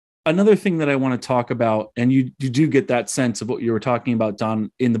another thing that I want to talk about, and you do get that sense of what you were talking about,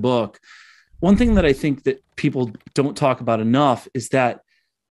 Don, in the book. One thing that I think that people don't talk about enough is that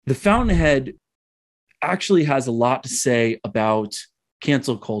the Fountainhead actually has a lot to say about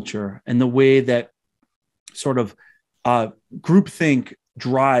cancel culture and the way that sort of groupthink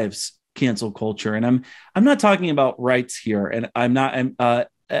drives cancel culture. And I'm not talking about rights here, and I'm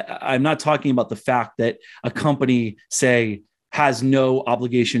not talking about the fact that a company, say, has no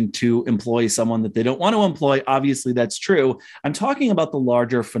obligation to employ someone that they don't want to employ. Obviously, that's true. I'm talking about the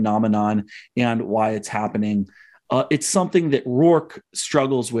larger phenomenon and why it's happening. It's something that Rourke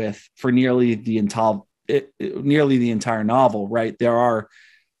struggles with for nearly the entire novel. Right? There are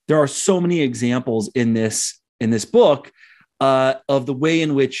so many examples in this book of the way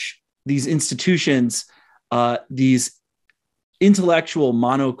in which these institutions, these intellectual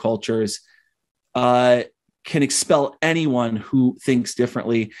monocultures, can expel anyone who thinks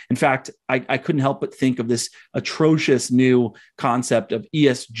differently. In fact, I couldn't help but think of this atrocious new concept of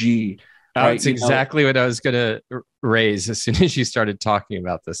ESG. That's exactly what I was going to raise as soon as you started talking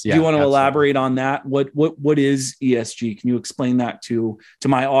about this. Yeah, do you want to elaborate on that? What is ESG? Can you explain that to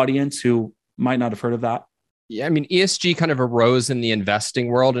my audience who might not have heard of that? Yeah, I mean, ESG kind of arose in the investing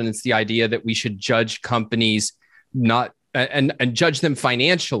world, and it's the idea that we should judge companies and judge them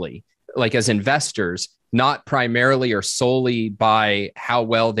financially, like as investors, not primarily or solely by how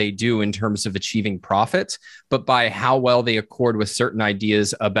well they do in terms of achieving profits, but by how well they accord with certain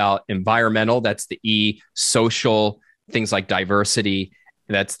ideas about environmental, that's the E, social, things like diversity,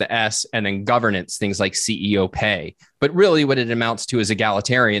 that's the S, and then governance, things like CEO pay. But really what it amounts to is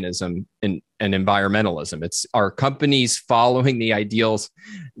egalitarianism and environmentalism. It's our companies following the ideals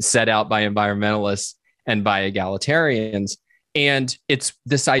set out by environmentalists and by egalitarians. And it's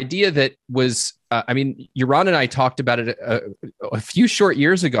this idea that was, Yaron and I talked about it a few short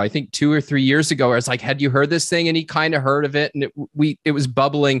years ago, I think 2 or 3 years ago, where it's like, had you heard this thing? And he kind of heard of it, and it was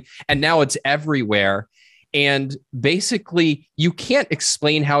bubbling, and now it's everywhere. And basically, you can't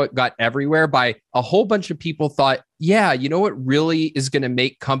explain how it got everywhere by a whole bunch of people thought, yeah, you know what really is going to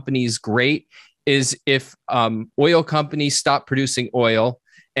make companies great is if oil companies stop producing oil,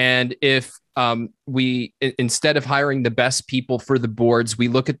 and if we, instead of hiring the best people for the boards, we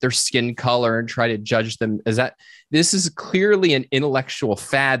look at their skin color and try to judge them as that. This is clearly an intellectual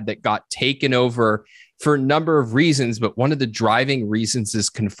fad that got taken over for a number of reasons, but one of the driving reasons is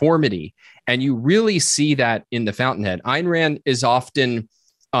conformity. And you really see that in the Fountainhead. Ayn Rand is often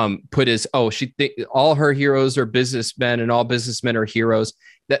put as, all her heroes are businessmen and all businessmen are heroes.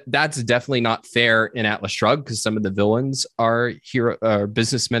 That's definitely not fair in Atlas Shrugged, because some of the villains are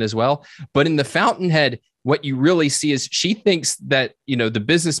businessmen as well. But in the Fountainhead, what you really see is she thinks that, the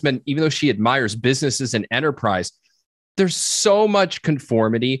businessmen, even though she admires business as an enterprise, there's so much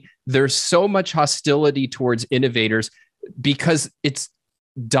conformity. There's so much hostility towards innovators because it's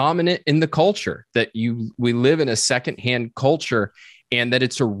dominant in the culture that we live in a secondhand culture, and that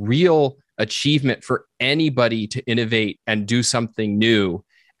it's a real achievement for anybody to innovate and do something new.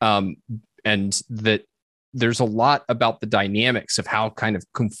 And that there's a lot about the dynamics of how kind of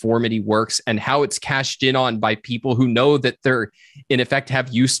conformity works and how it's cashed in on by people who know that they're, in effect,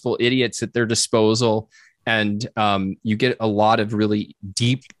 have useful idiots at their disposal. And you get a lot of really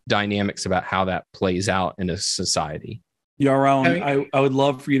deep dynamics about how that plays out in a society. Yaron, I would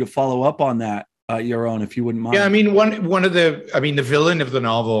love for you to follow up on that, Yaron, if you wouldn't mind. Yeah, I mean, the villain of the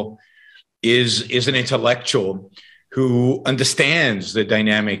novel is an intellectual who understands the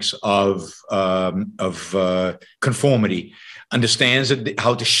dynamics of conformity, understands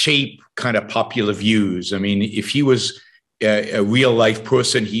how to shape kind of popular views. I mean, if he was a real life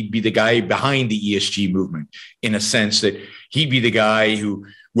person, he'd be the guy behind the ESG movement, in a sense that he'd be the guy who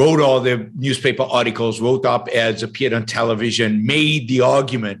wrote all the newspaper articles, wrote op-eds, appeared on television, made the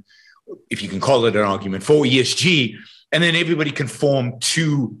argument, if you can call it an argument, for ESG, and then everybody conformed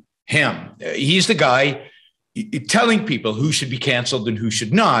to him. He's the guy telling people who should be canceled and who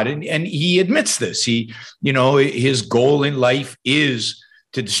should not. And he admits this. His goal in life is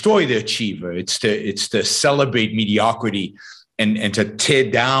to destroy the achiever. It's to celebrate mediocrity and to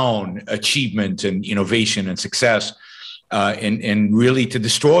tear down achievement and innovation and success, and really to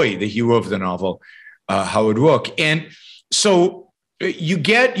destroy the hero of the novel, Howard Rourke. And so you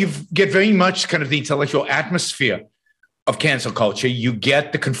get very much kind of the intellectual atmosphere of cancel culture. You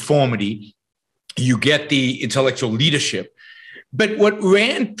get the conformity, you get the intellectual leadership. But what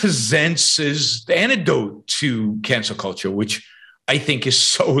Rand presents is the antidote to cancel culture, which I think is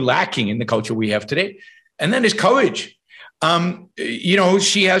so lacking in the culture we have today. And then is courage.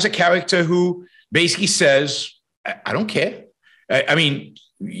 She has a character who basically says, I don't care. I mean,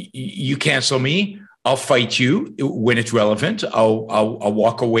 You cancel me, I'll fight you when it's relevant. I'll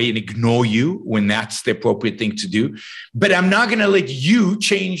walk away and ignore you when that's the appropriate thing to do. But I'm not going to let you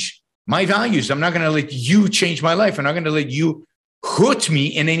change my values. I'm not going to let you change my life. I'm not going to let you hurt me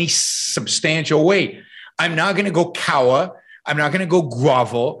in any substantial way. I'm not going to go cower. I'm not going to go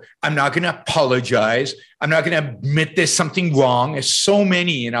grovel. I'm not going to apologize. I'm not going to admit there's something wrong, as so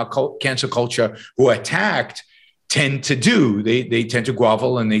many in our cancel culture who are attacked tend to do. They tend to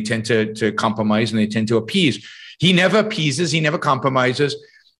grovel, and they tend to compromise, and they tend to appease. He never appeases. He never compromises.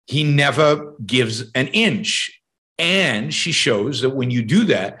 He never gives an inch. And she shows that when you do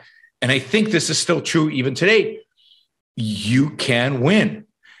that, and I think this is still true even today, you can win.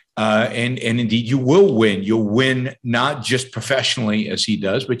 And indeed, you will win. You'll win not just professionally as he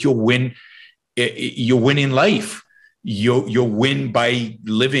does, but you'll win. You'll win in life. You'll win by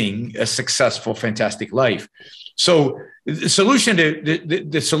living a successful, fantastic life. So the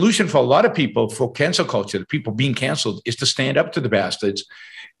solution for a lot of people for cancel culture, the people being canceled, is to stand up to the bastards,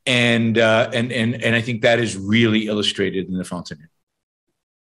 and I think that is really illustrated in the Fountainhead.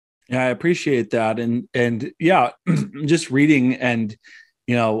 Yeah, I appreciate that, and yeah, just reading and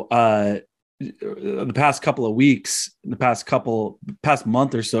the past couple of weeks, past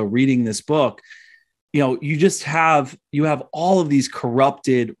month or so, reading this book, you have all of these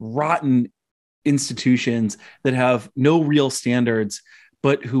corrupted, rotten institutions that have no real standards,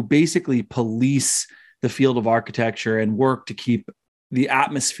 but who basically police the field of architecture and work to keep the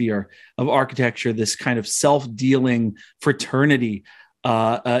atmosphere of architecture this kind of self-dealing fraternity.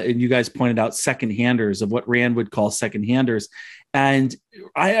 And you guys pointed out second-handers, of what Rand would call second-handers. And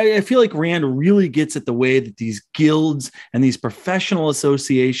I feel like Rand really gets at the way that these guilds and these professional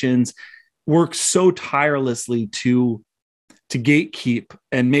associations work so tirelessly to gatekeep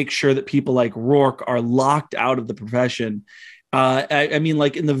and make sure that people like Rourke are locked out of the profession. I mean,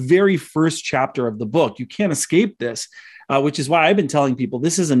 like in the very first chapter of the book, you can't escape this, which is why I've been telling people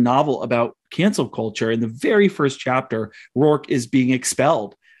this is a novel about cancel culture. In the very first chapter, Rourke is being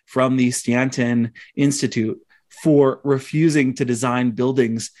expelled from the Stanton Institute for refusing to design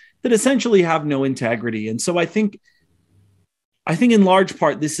buildings that essentially have no integrity. And so I think in large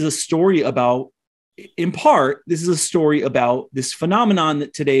part, this is a story about this phenomenon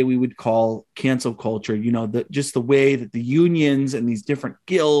that today we would call cancel culture. Just the way that the unions and these different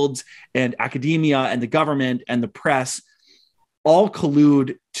guilds and academia and the government and the press all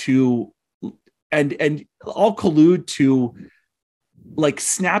collude to like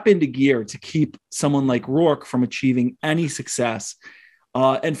snap into gear to keep someone like Rourke from achieving any success.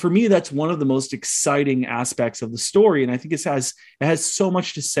 And for me, that's one of the most exciting aspects of the story. And I think it has so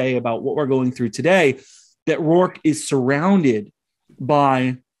much to say about what we're going through today, that Rourke is surrounded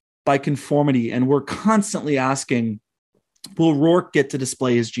by conformity. And we're constantly asking, will Rourke get to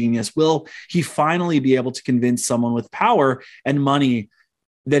display his genius? Will he finally be able to convince someone with power and money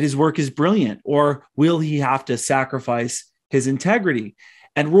that his work is brilliant? Or will he have to sacrifice his integrity?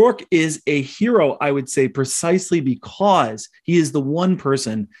 And Rourke is a hero, I would say, precisely because he is the one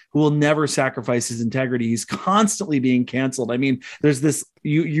person who will never sacrifice his integrity. He's constantly being canceled. I mean, there's this,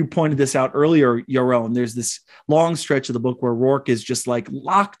 you pointed this out earlier, Yaron, there's this long stretch of the book where Rourke is just like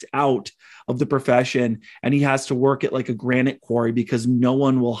locked out of the profession, and he has to work at like a granite quarry because no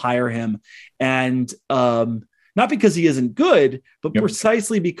one will hire him. And not because he isn't good, but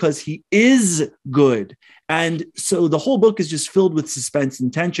precisely because he is good. And so the whole book is just filled with suspense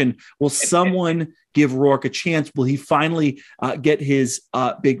and tension. Will someone give Rourke a chance? Will he finally get his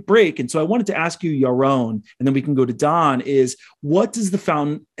big break? And so I wanted to ask you, Yaron, and then we can go to Don, is what does the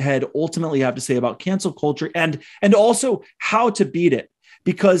Fountainhead ultimately have to say about cancel culture and also how to beat it?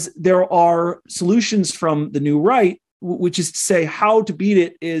 Because there are solutions from the new right, which is to say how to beat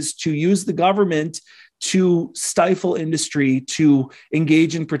it is to use the government to stifle industry, to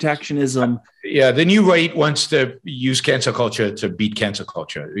engage in protectionism. Yeah, the new right wants to use cancel culture to beat cancel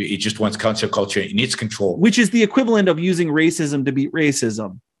culture. It just wants cancel culture in its control, which is the equivalent of using racism to beat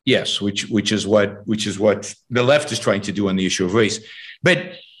racism. Yes, which is what the left is trying to do on the issue of race.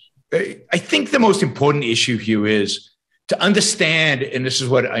 But I think the most important issue here is to understand, and this is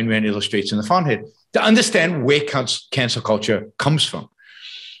what Ayn Rand illustrates in the Fountainhead, to understand where cancel culture comes from.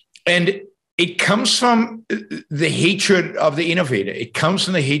 And it comes from the hatred of the innovator. It comes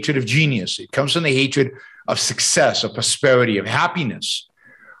from the hatred of genius. It comes from the hatred of success, of prosperity, of happiness,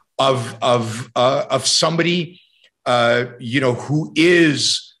 of somebody who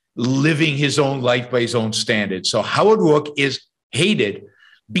is living his own life by his own standards. So Howard Rourke is hated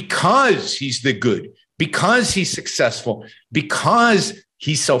because he's the good, because he's successful, because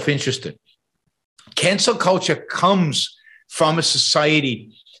he's self-interested. Cancel culture comes from a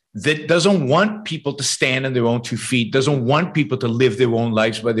society that doesn't want people to stand on their own 2 feet, doesn't want people to live their own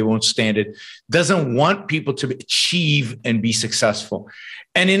lives by their own standard, doesn't want people to achieve and be successful.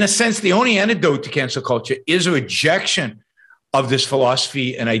 And in a sense, the only antidote to cancel culture is a rejection of this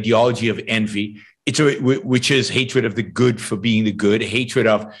philosophy and ideology of envy, which is hatred of the good for being the good, hatred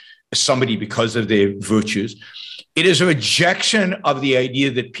of somebody because of their virtues. It is a rejection of the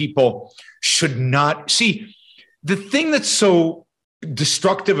idea that people should not see. The thing that's so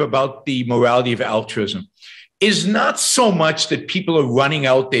destructive about the morality of altruism is not so much that people are running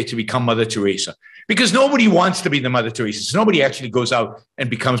out there to become Mother Teresa, because nobody wants to be the Mother Teresa. So nobody actually goes out and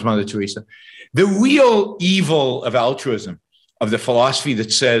becomes Mother Teresa. The real evil of altruism, of the philosophy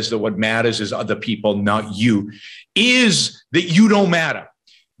that says that what matters is other people, not you, is that you don't matter.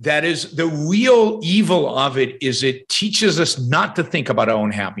 That is, the real evil of it is it teaches us not to think about our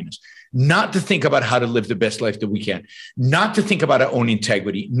own happiness, not to think about how to live the best life that we can, not to think about our own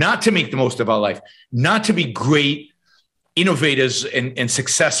integrity, not to make the most of our life, not to be great innovators and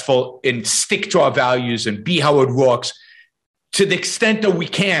successful and stick to our values and be how it works to the extent that we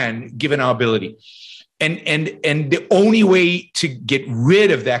can, given our ability. And the only way to get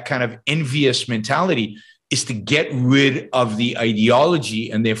rid of that kind of envious mentality is to get rid of the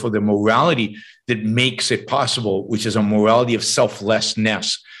ideology and therefore the morality that makes it possible, which is a morality of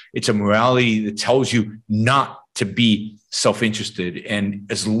selflessness. It's a morality that tells you not to be self-interested. And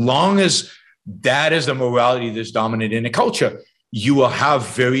as long as that is the morality that's dominant in a culture, you will have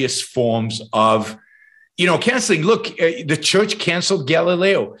various forms of, canceling. Look, the church canceled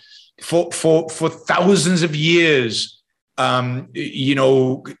Galileo for thousands of years.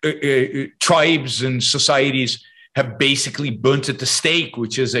 Tribes and societies have basically burnt at the stake,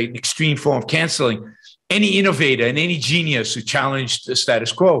 which is an extreme form of canceling any innovator and any genius who challenged the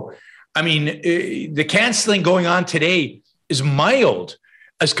status quo. I mean, the canceling going on today is mild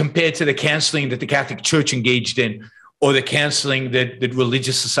as compared to the canceling that the Catholic Church engaged in, or the canceling that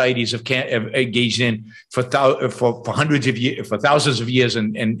religious societies have engaged in for hundreds of years, for thousands of years,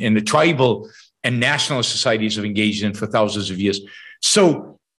 and the tribal and nationalist societies have engaged in for thousands of years.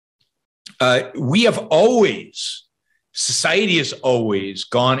 So we have always, society has always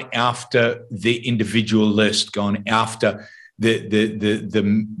gone after the individualist, gone after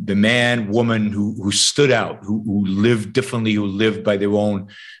the man, woman who stood out, who lived differently, who lived by their own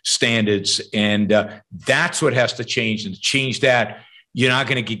standards. And that's what has to change. And to change that, you're not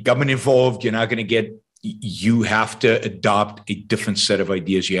going to get government involved. You're not going to get, you have to adopt a different set of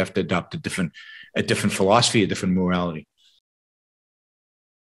ideas. You have to adopt a different philosophy, a different morality.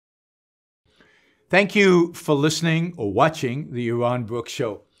 Thank you for listening or watching the Yaron Brook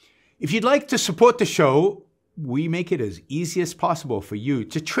Show. If you'd like to support the show, we make it as easy as possible for you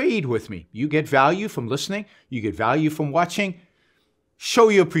to trade with me. You get value from listening. You get value from watching. Show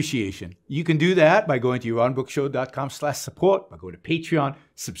your appreciation. You can do that by going to yaronbrookshow.com/support, by going to Patreon,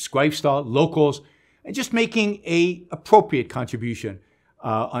 Subscribestar, Locals, and just making a appropriate contribution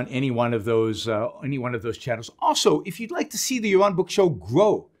on any one of those channels. Also, if you'd like to see the Yaron Brook Show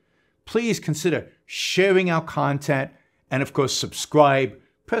grow, please consider sharing our content and, of course, subscribe.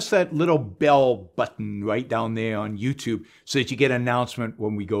 Press that little bell button right down there on YouTube so that you get an announcement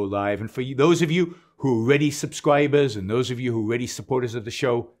when we go live. And for you, those of you who are already subscribers and those of you who are already supporters of the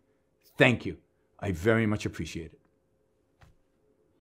show, thank you. I very much appreciate it.